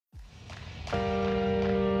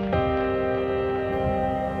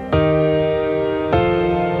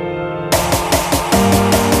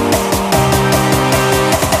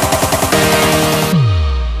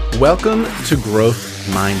Welcome to Growth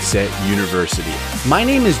Mindset University. My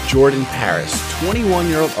name is Jordan Paris,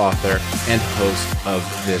 21-year-old author and host of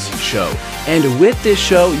this show. And with this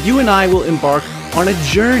show, you and I will embark on a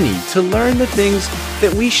journey to learn the things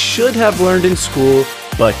that we should have learned in school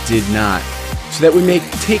but did not, so that we may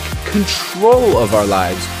take control of our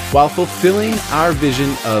lives while fulfilling our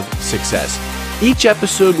vision of success. Each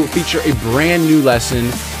episode will feature a brand new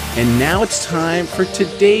lesson, and now it's time for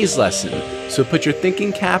today's lesson. So put your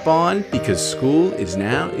thinking cap on because school is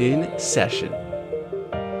now in session.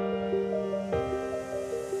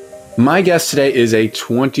 My guest today is a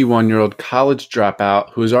 21-year-old college dropout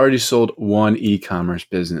who has already sold one e-commerce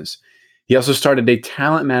business. He also started a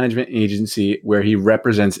talent management agency where he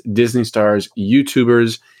represents Disney stars,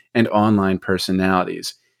 YouTubers, and online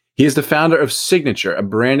personalities. He is the founder of Signature, a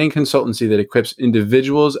branding consultancy that equips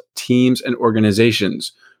individuals, teams, and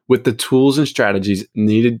organizations with the tools and strategies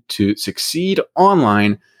needed to succeed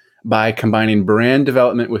online by combining brand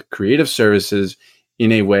development with creative services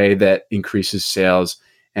in a way that increases sales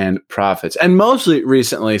and profits. And mostly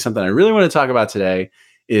recently, something I really want to talk about today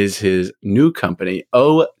is his new company,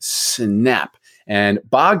 Oh Snap. And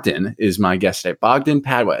Bogdan is my guest today, Bogdan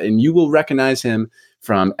Padua. And you will recognize him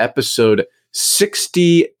from episode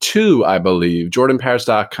 62, I believe,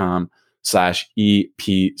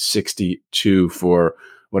 jordanparis.com/EP62 for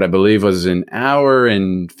what I believe was an hour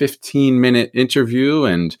and 15-minute interview,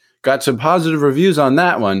 and got some positive reviews on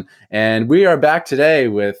that one. And we are back today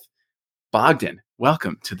with Bogdan.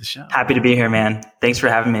 Welcome to the show. Happy to be here, man. Thanks for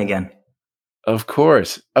having me again. Of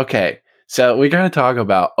course. Okay. So we're going to talk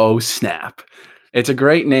about Oh Snap. It's a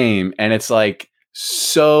great name, and it's like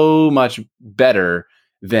so much better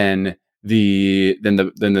than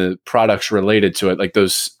the products related to it, like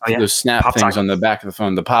those snap Pop things sockets on the back of the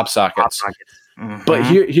phone, the pop sockets. Mm-hmm. But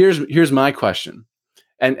here's my question,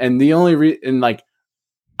 and the only reason, like,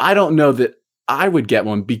 I don't know that I would get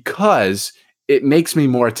one because it makes me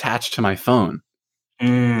more attached to my phone.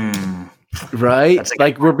 Right?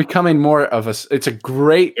 Like we're becoming more of a. It's a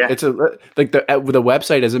great. Yeah. It's a like the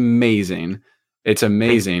website is amazing. It's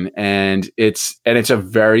amazing, and it's a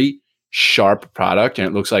very sharp product, and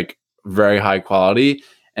it looks like very high quality,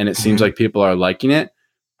 and it seems like people are liking it.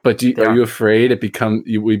 But are you afraid we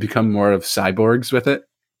become more of cyborgs with it?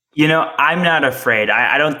 You know, I'm not afraid.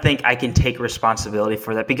 I don't think I can take responsibility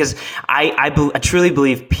for that because I truly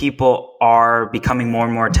believe people are becoming more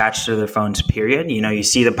and more attached to their phones, period. You know, you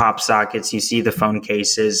see the pop sockets, you see the phone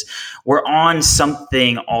cases. We're on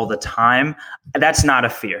something all the time. That's not a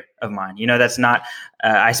fear of mine. You know, that's not,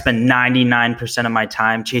 I spend 99% of my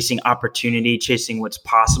time chasing opportunity, chasing what's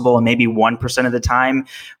possible, and maybe 1% of the time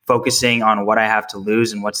focusing on what I have to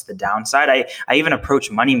lose and what's the downside. I even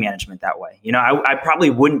approach money management that way. You know, I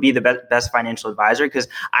probably wouldn't be the best financial advisor because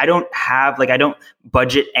I don't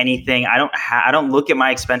budget anything. I don't look at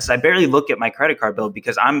my expenses. I barely look at my credit card bill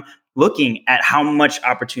because I'm looking at how much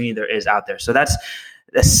opportunity there is out there. So that's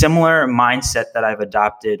a similar mindset that I've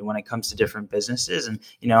adopted when it comes to different businesses. And,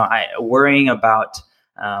 you know, worrying about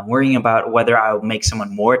whether I'll make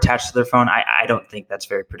someone more attached to their phone, I don't think that's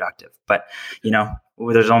very productive. But, you know,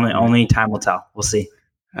 there's only time will tell. We'll see.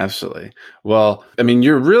 Absolutely. Well, I mean,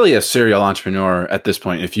 you're really a serial entrepreneur at this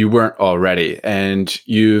point, if you weren't already, and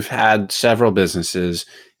you've had several businesses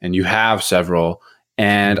and you have several.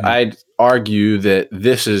 And I'd argue that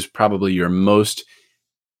this is probably your most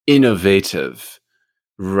innovative,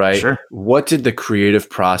 right? Sure. What did the creative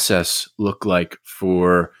process look like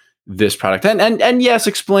for this product? And yes,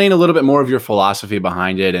 explain a little bit more of your philosophy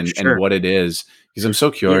behind it and what it is, because I'm so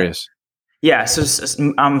curious. Yeah, so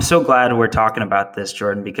I'm so glad we're talking about this,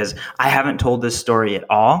 Jordan, because I haven't told this story at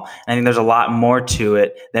all. I think there's a lot more to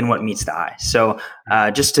it than what meets the eye. So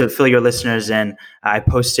just to fill your listeners in, I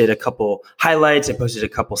posted a couple highlights. I posted a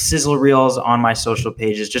couple sizzle reels on my social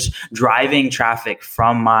pages, just driving traffic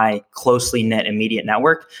from my closely knit immediate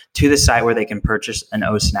network to the site where they can purchase an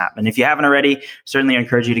OSnap. And if you haven't already, certainly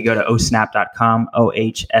encourage you to go to ohsnap.com,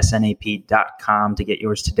 ohsnap.com to get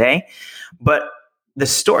yours today. But the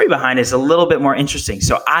story behind it is a little bit more interesting.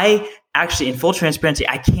 So I actually, in full transparency,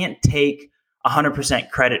 I can't take 100%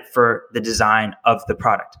 credit for the design of the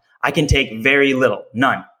product. I can take very little,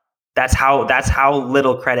 none. That's how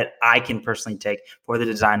little credit I can personally take for the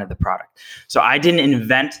design of the product. So I didn't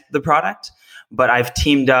invent the product, but I've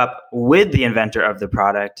teamed up with the inventor of the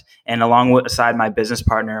product, and alongside my business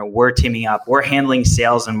partner, we're teaming up. We're handling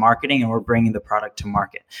sales and marketing, and we're bringing the product to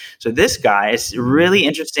market. So this guy is really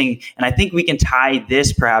interesting, and I think we can tie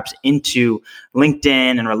this perhaps into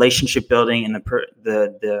LinkedIn and relationship building and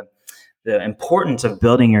the importance of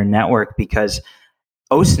building your network, because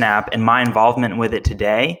OSNAP and my involvement with it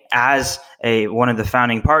today as one of the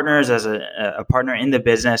founding partners, as a partner in the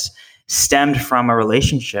business, stemmed from a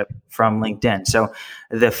relationship from LinkedIn. So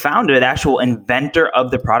the founder, the actual inventor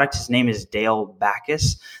of the product, his name is Dale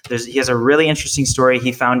Backus. He has a really interesting story.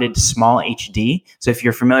 He founded Small HD. So if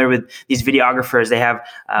you're familiar with these videographers, they have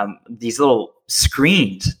these little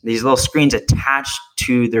screens attached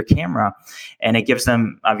to their camera, and it gives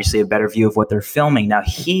them obviously a better view of what they're filming. Now,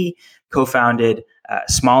 he co-founded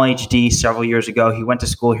Small HD several years ago. He went to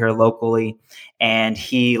school here locally, and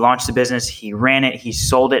he launched the business. He ran it. He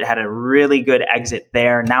sold it, had a really good exit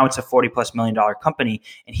there. Now it's a $40+ million company,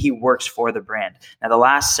 and he works for the brand. Now, the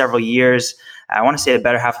last several years, I want to say the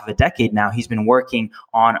better half of a decade now, he's been working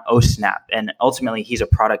on OSNAP, and ultimately he's a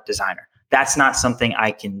product designer. That's not something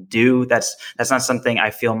I can do. That's not something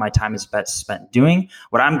I feel my time is best spent doing.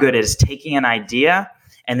 What I'm good at is taking an idea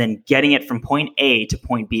and then getting it from point A to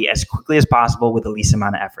point B as quickly as possible with the least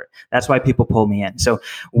amount of effort. That's why people pull me in. So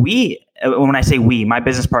when I say we, my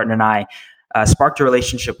business partner and I, sparked a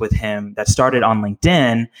relationship with him that started on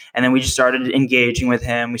LinkedIn. And then we just started engaging with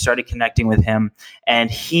him. We started connecting with him. And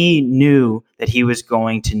he knew that he was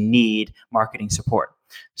going to need marketing support.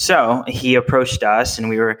 So he approached us, and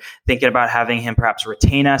we were thinking about having him perhaps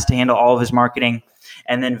retain us to handle all of his marketing.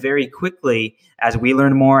 And then very quickly, as he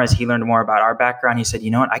learned more about our background, he said, you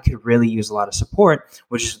know what, I could really use a lot of support,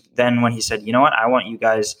 which is then when he said, you know what, I want you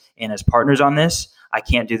guys in as partners on this. I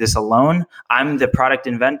can't do this alone. I'm the product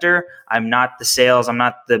inventor. I'm not the sales. I'm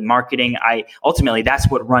not the marketing. Ultimately, that's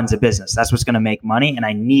what runs a business. That's what's going to make money. And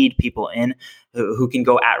I need people in who can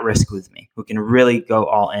go at risk with me, who can really go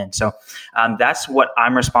all in. So that's what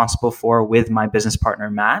I'm responsible for with my business partner,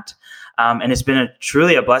 Matt. And it's been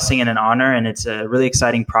truly a blessing and an honor. And it's a really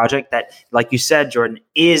exciting project that, like you said, Jordan,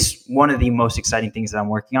 is one of the most exciting things that I'm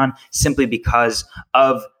working on, simply because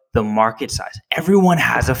of the market size. Everyone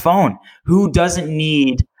has a phone. Who doesn't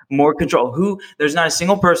need more control? There's not a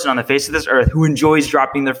single person on the face of this earth who enjoys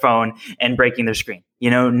dropping their phone and breaking their screen.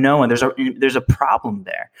 No one. There's a problem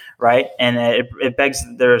there, right? And it begs.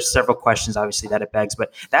 There are several questions, obviously, that it begs.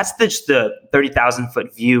 But that's just the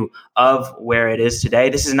 30,000-foot view of where it is today.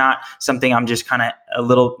 This is not something I'm just kind of a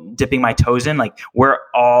little dipping my toes in. Like, we're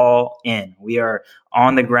all in. We are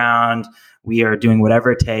on the ground. We are doing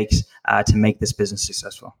whatever it takes to make this business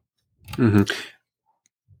successful. Mm-hmm.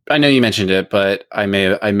 I know you mentioned it, but I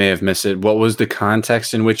may have missed it. What was the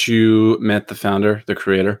context in which you met the founder, the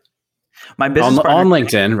creator? My business on partner,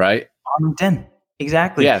 LinkedIn, right? On LinkedIn,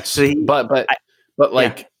 exactly. Yes, so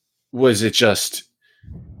was it just?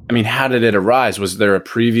 I mean, how did it arise? Was there a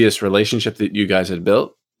previous relationship that you guys had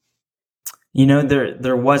built?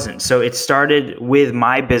 There wasn't. So it started with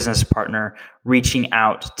my business partner reaching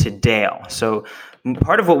out to Dale. So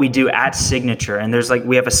part of what we do at Signature, and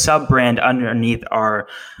we have a sub brand underneath our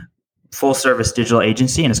full service digital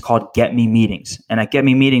agency, and it's called Get Me Meetings. And at Get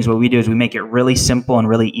Me Meetings, what we do is we make it really simple and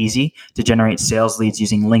really easy to generate sales leads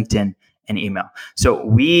using LinkedIn and email. So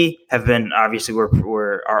we have been, obviously,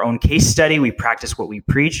 we're our own case study. We practice what we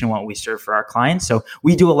preach and what we serve for our clients. So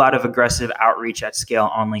we do a lot of aggressive outreach at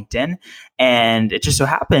scale on LinkedIn. And it just so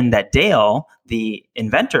happened that Dale, the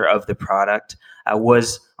inventor of the product,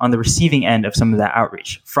 was on the receiving end of some of that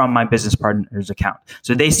outreach from my business partner's account.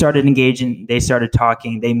 So they started engaging, they started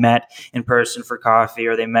talking, they met in person for coffee,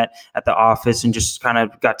 or they met at the office and just kind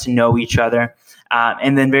of got to know each other.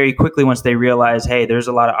 And then very quickly, once they realized, hey, there's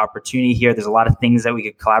a lot of opportunity here, there's a lot of things that we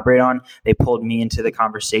could collaborate on, they pulled me into the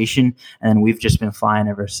conversation, and we've just been flying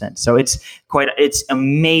ever since. So it's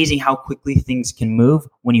amazing how quickly things can move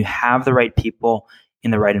when you have the right people in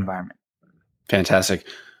the right environment. Fantastic.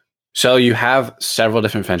 So you have several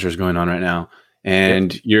different ventures going on right now,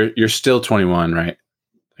 and you're still 21, right?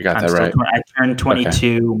 I got that right. I turned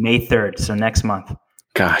 22 May 3rd, so next month.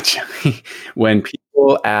 Gotcha. When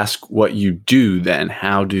people ask what you do, then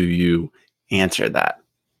how do you answer that?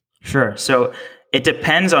 Sure. So it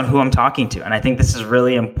depends on who I'm talking to. And I think this is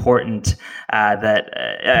really important,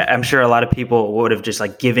 that I'm sure a lot of people would have just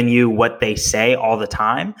given you what they say all the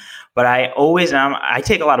time. But I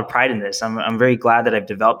take a lot of pride in this. I'm very glad that I've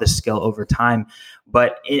developed this skill over time.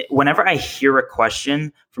 But whenever I hear a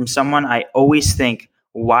question from someone, I always think,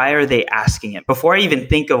 why are they asking it? Before I even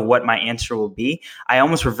think of what my answer will be, I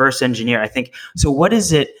almost reverse engineer. I think, so what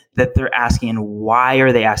is it that they're asking, and why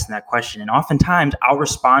are they asking that question? And oftentimes I'll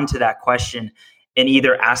respond to that question and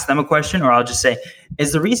either ask them a question, or I'll just say,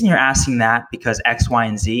 is the reason you're asking that because X, Y,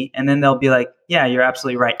 and Z? And then they'll be like, yeah, you're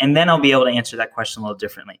absolutely right. And then I'll be able to answer that question a little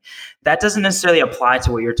differently. That doesn't necessarily apply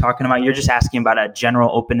to what you're talking about. You're just asking about a general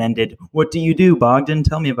open-ended, what do you do, Bogdan?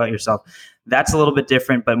 Tell me about yourself. That's a little bit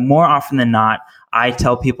different, but more often than not, I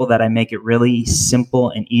tell people that I make it really simple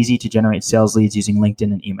and easy to generate sales leads using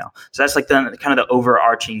LinkedIn and email. So that's like the kind of the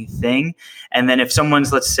overarching thing. And then if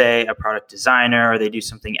someone's, let's say, a product designer or they do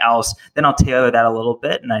something else, then I'll tailor that a little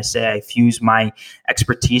bit. And I say I fuse my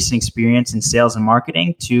expertise and experience in sales and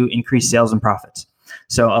marketing to increase sales and profits.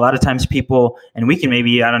 So a lot of times people, and we can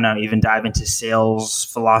maybe, I don't know, even dive into sales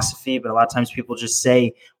philosophy, but a lot of times people just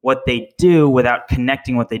say what they do without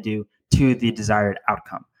connecting what they do to the desired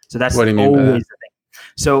outcome. So that's What do you mean by always that? the thing.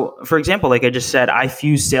 So for example, like I just said, I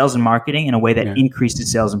fuse sales and marketing in a way that Yeah.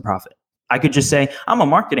 increases sales and profit. I could just say, I'm a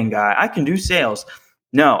marketing guy. I can do sales.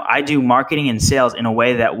 No, I do marketing and sales in a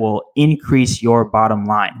way that will increase your bottom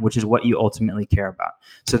line, which is what you ultimately care about.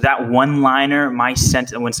 So that one liner, my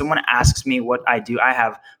sentence, when someone asks me what I do, I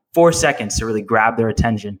have 4 seconds to really grab their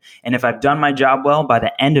attention. And if I've done my job well, by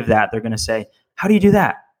the end of that, they're going to say, how do you do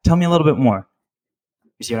that? Tell me a little bit more.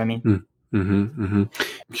 You see what I mean? Mm-hmm, mm-hmm.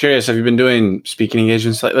 I'm curious, have you been doing speaking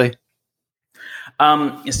engagements lately?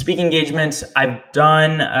 Speaking engagements, I've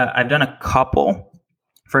done a couple.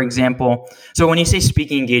 For example, so when you say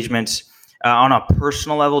speaking engagements on a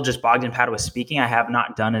personal level, just Bogdan Padua speaking, I have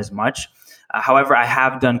not done as much. However, I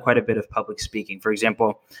have done quite a bit of public speaking. For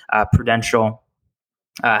example, Prudential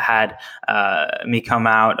had me come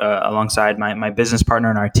out alongside my business partner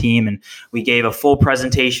and our team, and we gave a full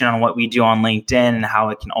presentation on what we do on LinkedIn and how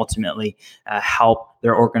it can ultimately help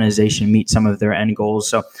their organization meet some of their end goals.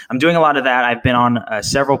 So I'm doing a lot of that. I've been on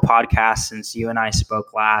several podcasts since you and I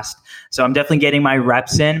spoke last. So I'm definitely getting my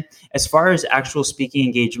reps in. As far as actual speaking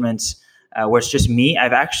engagements, where it's just me,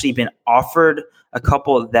 I've actually been offered a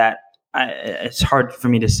couple that it's hard for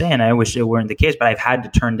me to say, and I wish it weren't the case, but I've had to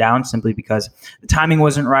turn down simply because the timing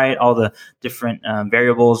wasn't right. All the different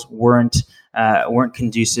variables weren't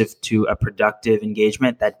conducive to a productive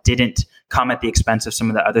engagement that didn't come at the expense of some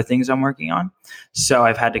of the other things I'm working on. So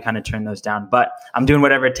I've had to kind of turn those down, but I'm doing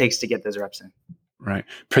whatever it takes to get those reps in. Right.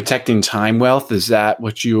 Protecting time wealth, is that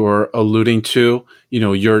what you're alluding to?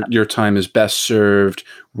 Your time is best served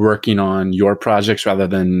working on your projects rather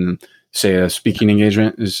than, say, a speaking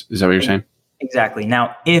engagement. Is that what you're saying? Exactly.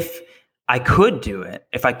 Now, if I could do it,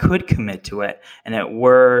 if I could commit to it, and it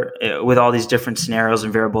were with all these different scenarios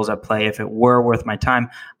and variables at play, if it were worth my time,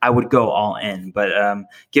 I would go all in. But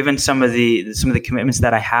given some of the commitments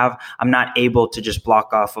that I have, I'm not able to just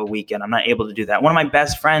block off a weekend. I'm not able to do that. One of my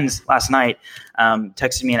best friends last night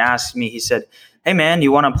texted me and asked me. He said, "Hey man,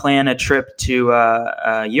 you want to plan a trip to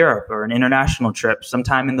Europe or an international trip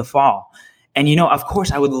sometime in the fall?" And, of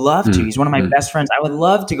course, I would love to. He's one of my best friends. I would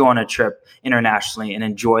love to go on a trip internationally and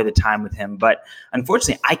enjoy the time with him. But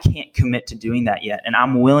unfortunately, I can't commit to doing that yet. And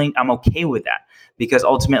I'm okay with that, because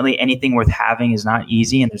ultimately anything worth having is not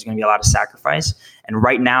easy and there's going to be a lot of sacrifice. And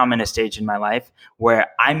right now I'm in a stage in my life where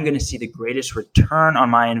I'm going to see the greatest return on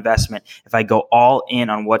my investment if I go all in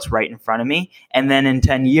on what's right in front of me. And then in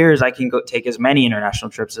 10 years, I can go take as many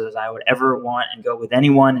international trips as I would ever want and go with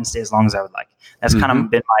anyone and stay as long as I would like. That's kind of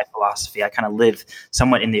been my philosophy. I kind of live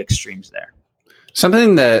somewhat in the extremes there.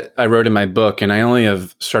 Something that I wrote in my book, and I only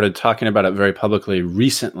have started talking about it very publicly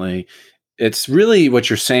recently, it's really what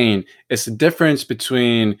you're saying. It's the difference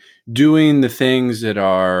between doing the things that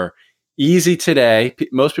are easy today.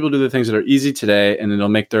 Most people do the things that are easy today, and it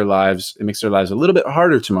makes their lives a little bit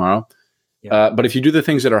harder tomorrow. Yeah. But if you do the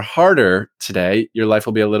things that are harder today, your life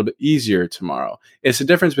will be a little bit easier tomorrow. It's the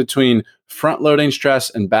difference between front-loading stress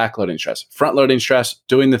and back-loading stress. Front-loading stress,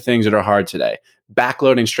 doing the things that are hard today.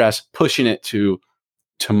 Back-loading stress, pushing it to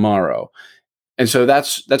tomorrow. And so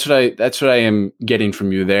that's what I am getting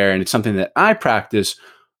from you there, and it's something that I practice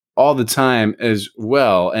all the time as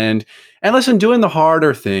well. And listen, doing the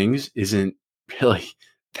harder things isn't really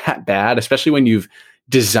that bad, especially when you've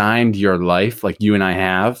designed your life like you and I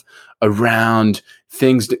have around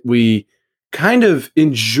things that we kind of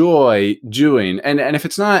enjoy doing. And if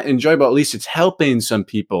it's not enjoyable, at least it's helping some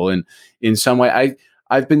people in some way.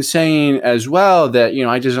 I've been saying as well that,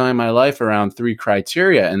 I design my life around 3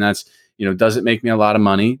 criteria, and that's, does it make me a lot of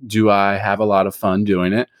money? Do I have a lot of fun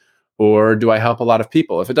doing it? Or do I help a lot of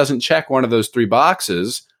people? If it doesn't check one of those 3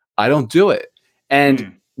 boxes, I don't do it.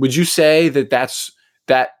 And would you say that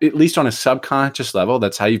at least on a subconscious level,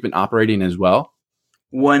 that's how you've been operating as well?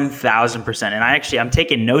 1,000%. And I'm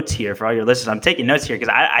taking notes here for all your listeners. I'm taking notes here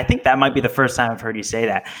because I think that might be the first time I've heard you say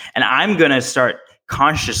that. And I'm going to start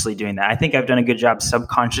consciously doing that. I think I've done a good job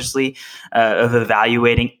subconsciously of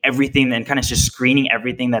evaluating everything and kind of just screening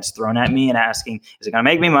everything that's thrown at me and asking, is it going to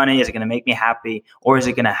make me money? Is it going to make me happy? Or is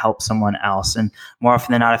it going to help someone else? And more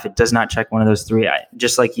often than not, if it does not check one of those 3,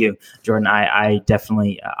 just like you, Jordan, I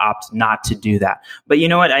definitely opt not to do that. But you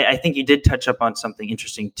know what? I think you did touch up on something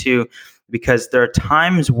interesting too, because there are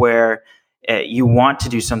times where you want to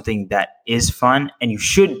do something that is fun, and you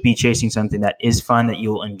should be chasing something that is fun that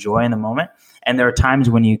you'll enjoy in the moment. And there are times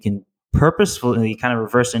when you can purposefully kind of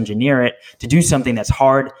reverse engineer it to do something that's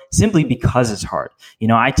hard simply because it's hard.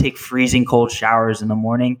 I take freezing cold showers in the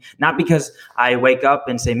morning, not because I wake up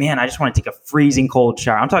and say, man, I just want to take a freezing cold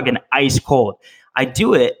shower. I'm talking ice cold. I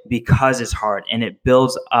do it because it's hard, and it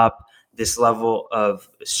builds up this level of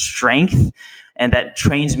strength, and that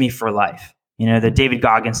trains me for life. That David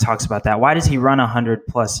Goggins talks about that. Why does he run 100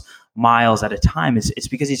 plus miles at a time? It's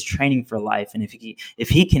because he's training for life. And if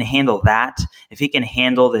he can handle that, if he can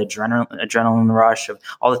handle the adrenaline rush of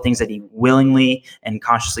all the things that he willingly and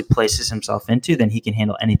consciously places himself into, then he can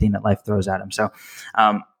handle anything that life throws at him. So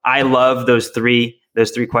I love those three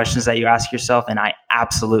questions that you ask yourself, and I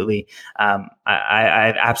absolutely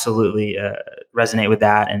resonate with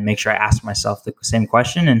that, and make sure I ask myself the same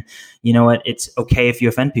question. And you know what? It's okay if you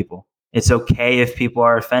offend people. It's okay if people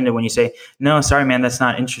are offended when you say, no, sorry, man, that's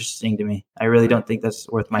not interesting to me. I really don't think that's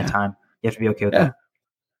worth my time. You have to be okay with that.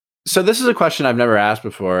 So this is a question I've never asked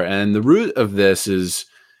before. And the root of this is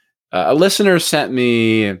a listener sent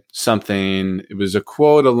me something. It was a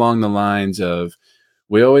quote along the lines of,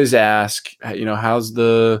 we always ask, how's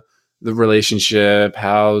the relationship?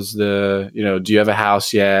 How's do you have a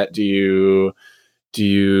house yet? Have you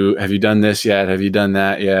done this yet? Have you done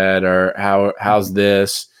that yet? Or how's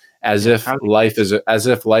this? As if life is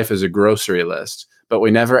a grocery list, but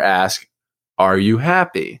we never ask, are you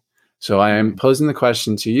happy? So I am posing the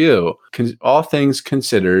question to you. All things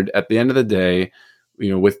considered, at the end of the day,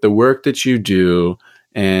 with the work that you do,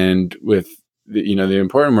 and with the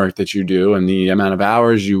important work that you do, and the amount of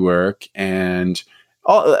hours you work, and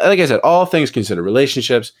like I said, all things considered,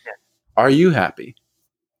 relationships, are you happy?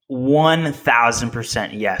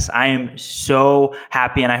 1,000% yes. I am so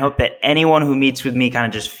happy, and I hope that anyone who meets with me kind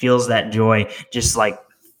of just feels that joy, just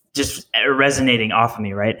resonating off of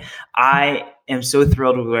me, right? I am so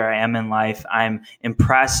thrilled with where I am in life. I'm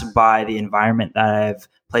impressed by the environment that I've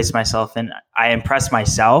placed myself in. I impress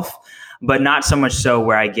myself, but not so much so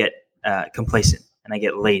where I get complacent and I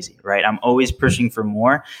get lazy, right? I'm always pushing for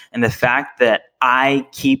more. And the fact that I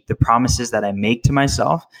keep the promises that I make to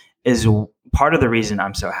myself is part of the reason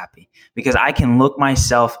I'm so happy, because I can look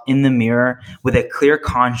myself in the mirror with a clear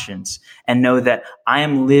conscience and know that I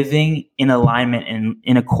am living in alignment and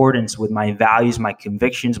in accordance with my values, my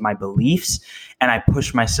convictions, my beliefs, and I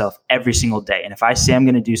push myself every single day. And if I say I'm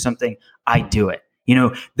going to do something, I do it.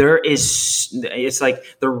 It's like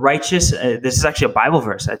the righteous, this is actually a Bible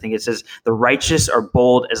verse. I think it says the righteous are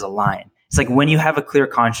bold as a lion. It's like when you have a clear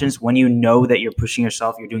conscience, when you know that you're pushing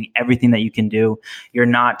yourself, you're doing everything that you can do, you're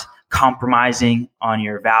not compromising on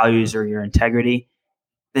your values or your integrity,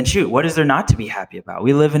 then shoot, what is there not to be happy about?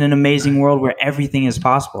 We live in an amazing world where everything is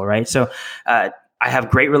possible, right? So I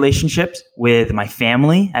have great relationships with my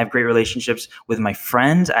family. I have great relationships with my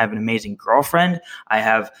friends. I have an amazing girlfriend. I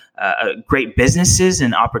have great businesses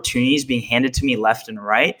and opportunities being handed to me left and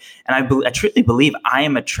right. And I truly believe I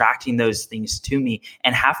am attracting those things to me.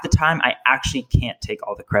 And half the time, I actually can't take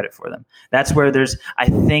all the credit for them. That's where I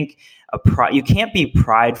think, you can't be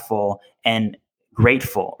prideful and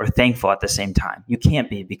grateful or thankful at the same time. You can't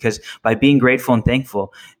be, because by being grateful and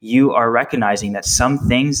thankful, you are recognizing that some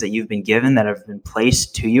things that you've been given, that have been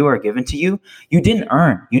placed to you or given to you, you didn't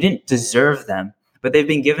earn, you didn't deserve them, but they've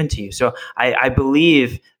been given to you. So I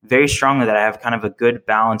believe very strongly that I have kind of a good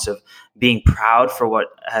balance of being proud for what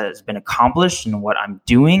has been accomplished and what I'm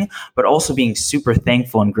doing, but also being super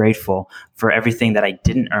thankful and grateful for everything that I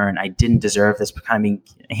didn't earn, I didn't deserve, that's kind of being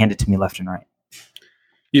handed to me left and right.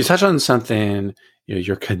 You touch on something,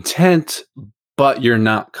 you're content, but you're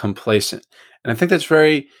not complacent. And I think that's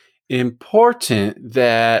very important,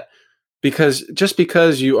 that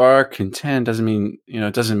because you are content doesn't mean,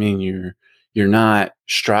 it doesn't mean you're not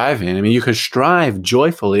striving. I mean, you could strive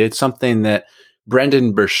joyfully. It's something that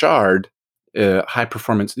Brendon Burchard, the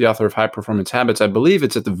author of High Performance Habits, I believe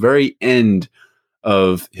it's at the very end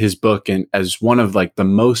of his book, and as one of like the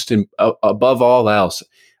most above all else,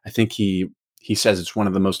 I think he says it's one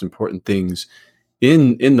of the most important things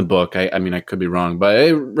in the book. I mean, I could be wrong,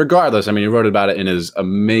 but regardless, I mean, he wrote about it in his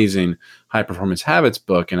amazing High Performance Habits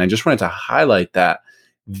book, and I just wanted to highlight that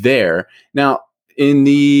there. Now, in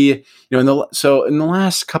the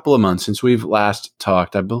last couple of months since we've last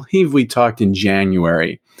talked, I believe we talked in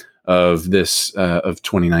January of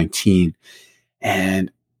 2019,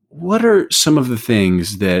 and what are some of the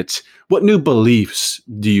things what new beliefs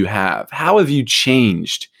do you have? How have you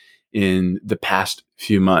changed in the past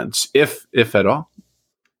few months, if at all?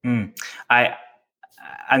 I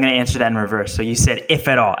I'm going to answer that in reverse. So you said if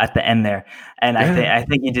at all at the end there, and Yeah. I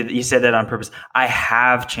think you said that on purpose. I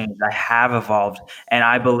have changed. I have evolved, and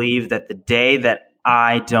I believe that the day that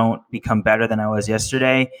I don't become better than I was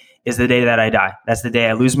yesterday is the day that I die. That's the day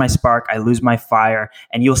I lose my spark, I lose my fire,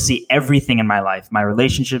 and you'll see everything in my life, my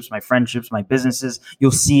relationships, my friendships, my businesses,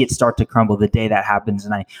 you'll see it start to crumble the day that happens.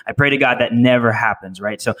 And I pray to God that never happens,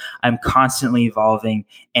 right? So I'm constantly evolving,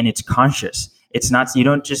 and it's conscious. It's not, you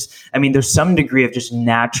don't just, I mean, there's some degree of just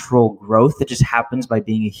natural growth that just happens by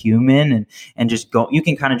being a human, and just go, you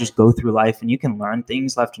can kind of just go through life and you can learn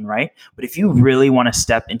things left and right. But if you really want to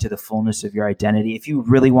step into the fullness of your identity, if you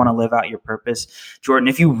really want to live out your purpose, Jordan,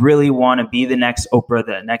 if you really want to be the next Oprah,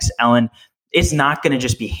 the next Ellen, it's not going to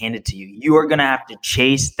just be handed to you. You are going to have to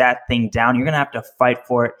chase that thing down. You're going to have to fight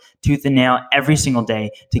for it tooth and nail every single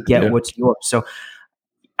day to get what's yours. So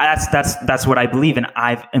that's what I believe, and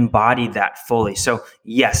I've embodied that fully. So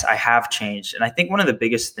yes, I have changed. And I think one of the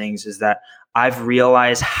biggest things is that I've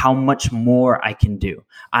realized how much more I can do.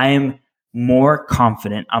 I am more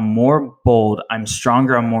confident, I'm more bold, I'm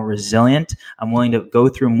stronger, I'm more resilient, I'm willing to go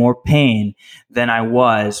through more pain than I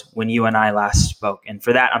was when you and I last spoke. And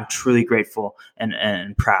for that, I'm truly grateful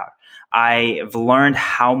and proud. I've learned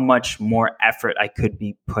how much more effort I could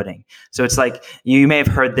be putting. So it's like, you may have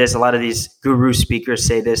heard this, a lot of these guru speakers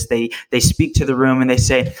say this, they speak to the room and they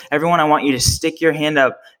say, everyone, I want you to stick your hand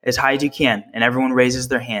up as high as you can. And everyone raises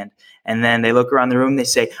their hand. And then they look around the room, they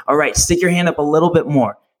say, all right, stick your hand up a little bit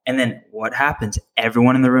more. And then what happens?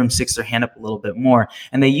 Everyone in the room sticks their hand up a little bit more.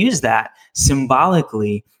 And they use that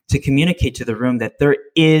symbolically to communicate to the room that there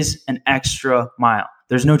is an extra mile.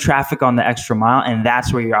 There's no traffic on the extra mile, and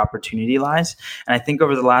that's where your opportunity lies. And I think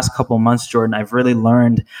over the last couple of months, Jordan, I've really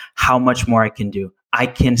learned how much more I can do. I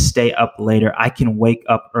can stay up later. I can wake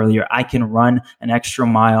up earlier. I can run an extra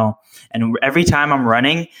mile. And every time I'm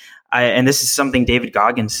running, and this is something David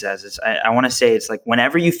Goggins says, I want to say it's like,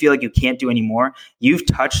 whenever you feel like you can't do anymore, you've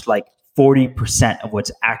touched like 40% of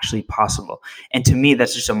what's actually possible. And to me,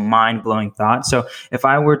 that's just a mind-blowing thought. So if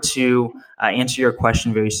I were to answer your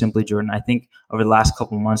question very simply, Jordan, I think over the last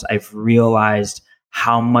couple of months, I've realized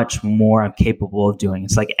how much more I'm capable of doing.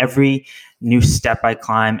 It's like every new step I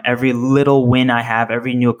climb, every little win I have,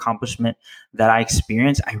 every new accomplishment that I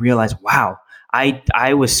experience, I realize, wow,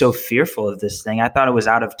 I was so fearful of this thing. I thought it was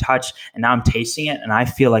out of touch, and now I'm tasting it, and I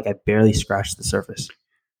feel like I barely scratched the surface.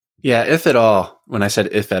 Yeah, if at all. When I said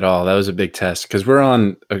if at all, that was a big test because we're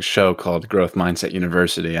on a show called Growth Mindset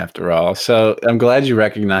University after all. So I'm glad you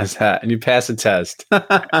recognize that and you passed the test.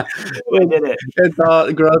 I did it. It's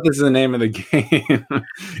all growth is the name of the game.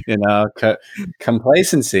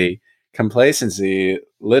 Complacency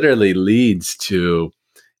literally leads to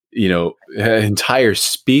entire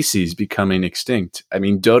species becoming extinct. I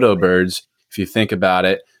mean, dodo birds, if you think about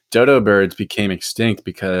it, dodo birds became extinct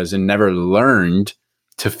because they never learned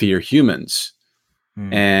to fear humans.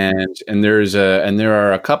 And there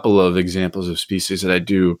are a couple of examples of species that I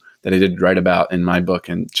did write about in my book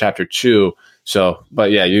in chapter 2. So,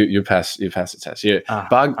 but yeah, you pass the test.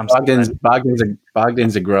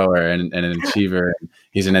 Bogdan's a grower and an achiever.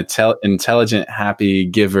 He's an intelligent, happy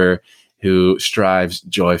giver who strives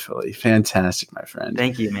joyfully. Fantastic, my friend.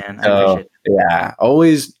 Thank you, man. I appreciate it. Yeah,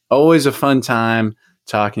 always a fun time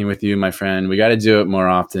talking with you, my friend. We got to do it more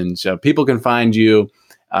often. So people can find you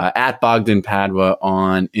at Bogdan Padua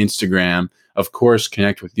on Instagram. Of course,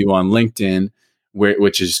 connect with you on LinkedIn,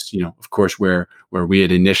 which is, of course, where we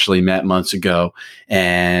had initially met months ago,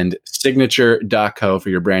 and signature.co for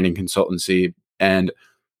your branding consultancy. And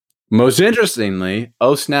most interestingly,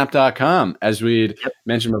 osnap.com, as we'd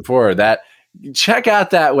mentioned before, that check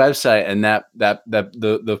out that website and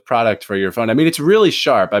the product for your phone. I mean, it's really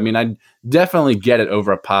sharp. I mean, I definitely get it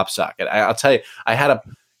over a pop socket. I'll tell you,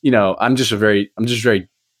 I'm just very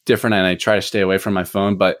different, and I try to stay away from my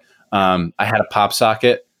phone, but I had a pop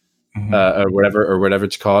socket or whatever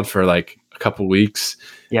it's called for like a couple weeks.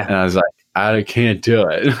 Yeah. And I was like, I can't do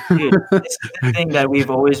it. Dude, this is the thing that we've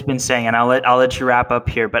always been saying, and I'll let you wrap up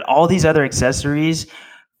here, but all these other accessories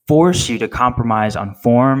force you to compromise on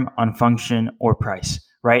form, on function, or price,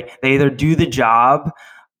 right? They either do the job,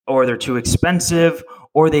 or they're too expensive,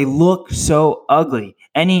 or they look so ugly.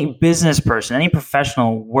 Any business person, any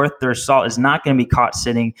professional worth their salt is not going to be caught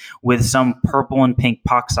sitting with some purple and pink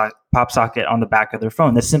pop socket on the back of their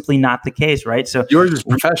phone. That's simply not the case, right? So yours is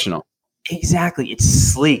professional. Exactly. It's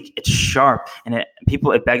sleek, it's sharp, and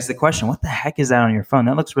it begs the question, what the heck is that on your phone?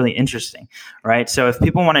 That looks really interesting, right? So if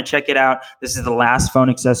people want to check it out, this is the last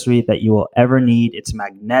phone accessory that you will ever need. It's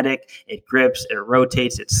magnetic, it grips, it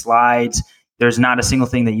rotates, it slides. There's not a single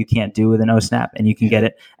thing that you can't do with an OSnap, and you can get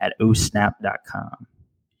it at osnap.com.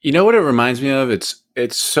 You know what it reminds me of? It's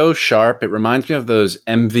so sharp. It reminds me of those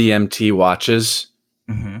MVMT watches.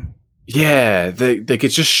 Hmm. Yeah,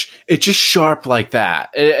 it's just sharp like that,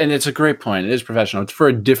 and it's a great point. It is professional. It's for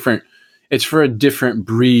a different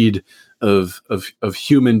breed of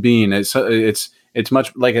human being. It's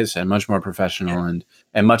much, like I said, much more professional and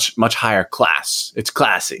much higher class. It's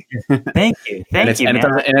classy, Thank you, man.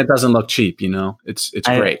 and it doesn't look cheap. It's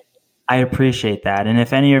great. I appreciate that. And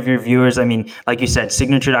if any of your viewers, I mean, like you said,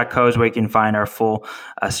 signature.co is where you can find our full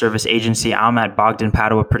service agency. I'm at Bogdan,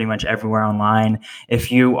 Padua, pretty much everywhere online.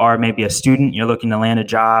 If you are maybe a student, you're looking to land a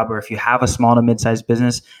job, or if you have a small to mid-sized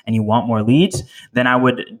business and you want more leads, then I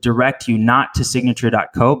would direct you not to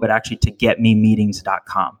signature.co, but actually to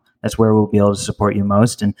getmemeetings.com. That's where we'll be able to support you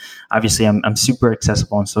most. And obviously, I'm super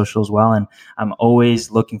accessible on social as well. And I'm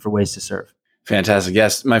always looking for ways to serve. Fantastic.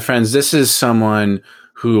 Yes, my friends, this is someone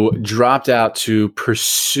who dropped out to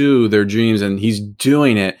pursue their dreams, and he's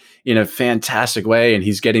doing it in a fantastic way, and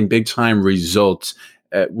he's getting big time results.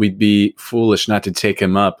 We'd be foolish not to take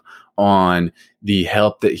him up on the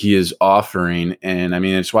help that he is offering. And I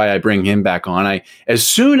mean, it's why I bring him back on. As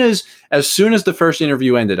soon as the first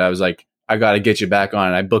interview ended, I was like, I got to get you back on.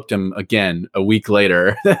 And I booked him again a week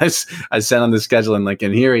later. I sent him the scheduling link,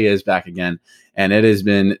 and here he is back again. And it has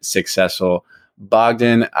been successful.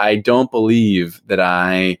 Bogdan, I don't believe that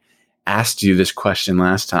I asked you this question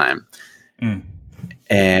last time. And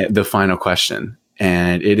the final question.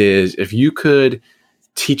 And it is, if you could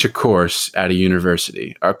teach a course at a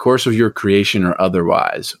university, a course of your creation or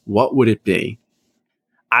otherwise, what would it be?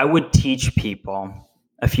 I would teach people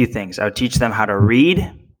a few things. I would teach them how to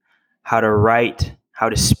read, how to write, how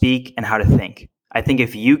to speak, and how to think. I think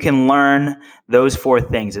if you can learn those four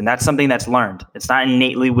things, and that's something that's learned, it's not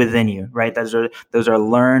innately within you, right? Those are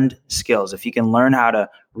learned skills. If you can learn how to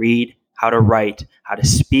read, how to write, how to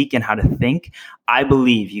speak, and how to think, I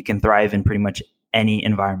believe you can thrive in pretty much any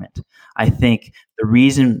environment. I think the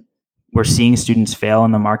reason we're seeing students fail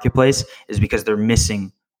in the marketplace is because they're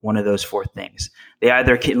missing one of those four things. They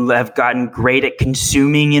either have gotten great at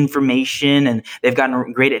consuming information and they've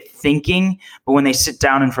gotten great at thinking, but when they sit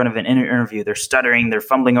down in front of an interview, they're stuttering, they're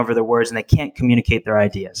fumbling over their words, and they can't communicate their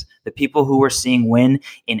ideas. The people who we're seeing win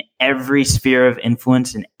in every sphere of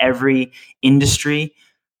influence, in every industry,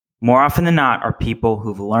 more often than not, are people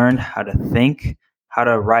who've learned how to think, how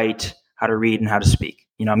to write, how to read, and how to speak.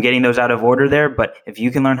 I'm getting those out of order there, but if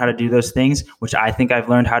you can learn how to do those things, which I think I've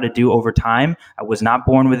learned how to do over time, I was not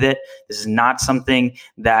born with it. This is not something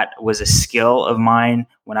that was a skill of mine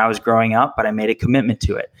when I was growing up, but I made a commitment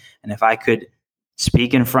to it. And if I could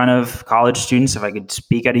speak in front of college students, if I could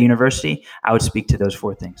speak at a university, I would speak to those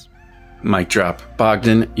four things. Mic drop.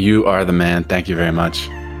 Bogdan, you are the man. Thank you very much.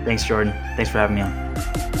 Thanks, Jordan. Thanks for having me on.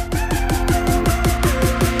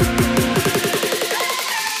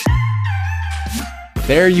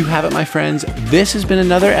 There you have it, my friends. This has been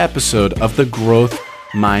another episode of the Growth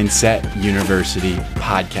Mindset University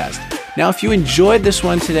podcast. Now, if you enjoyed this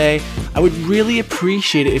one today, I would really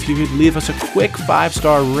appreciate it if you could leave us a quick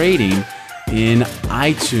 5-star rating in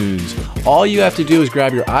iTunes. All you have to do is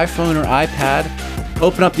grab your iPhone or iPad,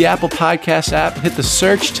 open up the Apple Podcast app, hit the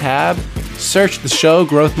search tab, search the show,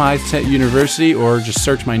 Growth Mindset University, or just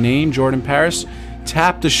search my name, Jordan Paris.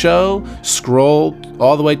 Tap the show, scroll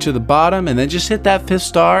all the way to the bottom, and then just hit that 5th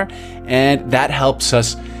star. And that helps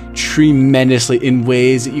us tremendously in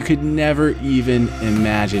ways that you could never even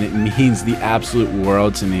imagine. It means the absolute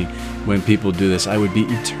world to me when people do this. I would be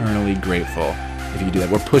eternally grateful if you do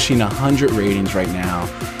that. We're pushing 100 ratings right now,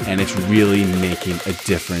 and it's really making a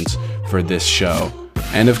difference for this show.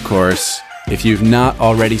 And of course, if you've not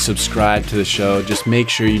already subscribed to the show, just make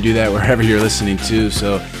sure you do that wherever you're listening to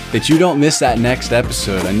so that you don't miss that next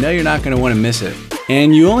episode. I know you're not going to want to miss it.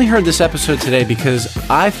 And you only heard this episode today because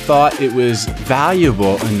I thought it was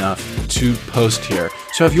valuable enough to post here.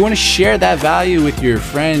 So if you want to share that value with your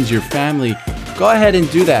friends, your family, go ahead and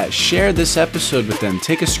do that. Share this episode with them.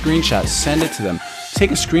 Take a screenshot, send it to them.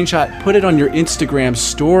 Take a screenshot, put it on your Instagram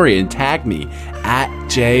story and tag me at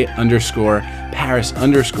J_Paris_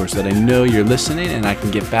 so that I know you're listening and I can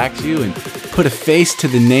get back to you and put a face to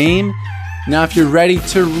the name. Now, if you're ready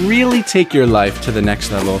to really take your life to the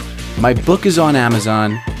next level, my book is on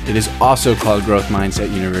Amazon. It is also called Growth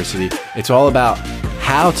Mindset University. It's all about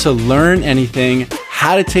how to learn anything,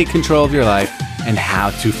 how to take control of your life, and how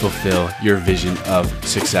to fulfill your vision of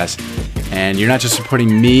success. And you're not just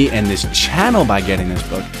supporting me and this channel by getting this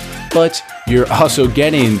book, but you're also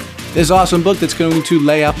getting this awesome book that's going to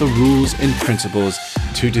lay out the rules and principles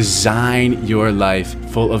to design your life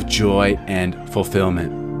full of joy and fulfillment.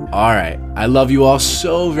 All right. I love you all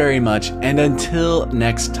so very much. And until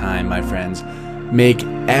next time, my friends, Make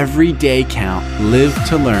every day count, live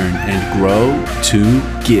to learn, and grow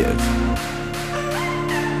to give.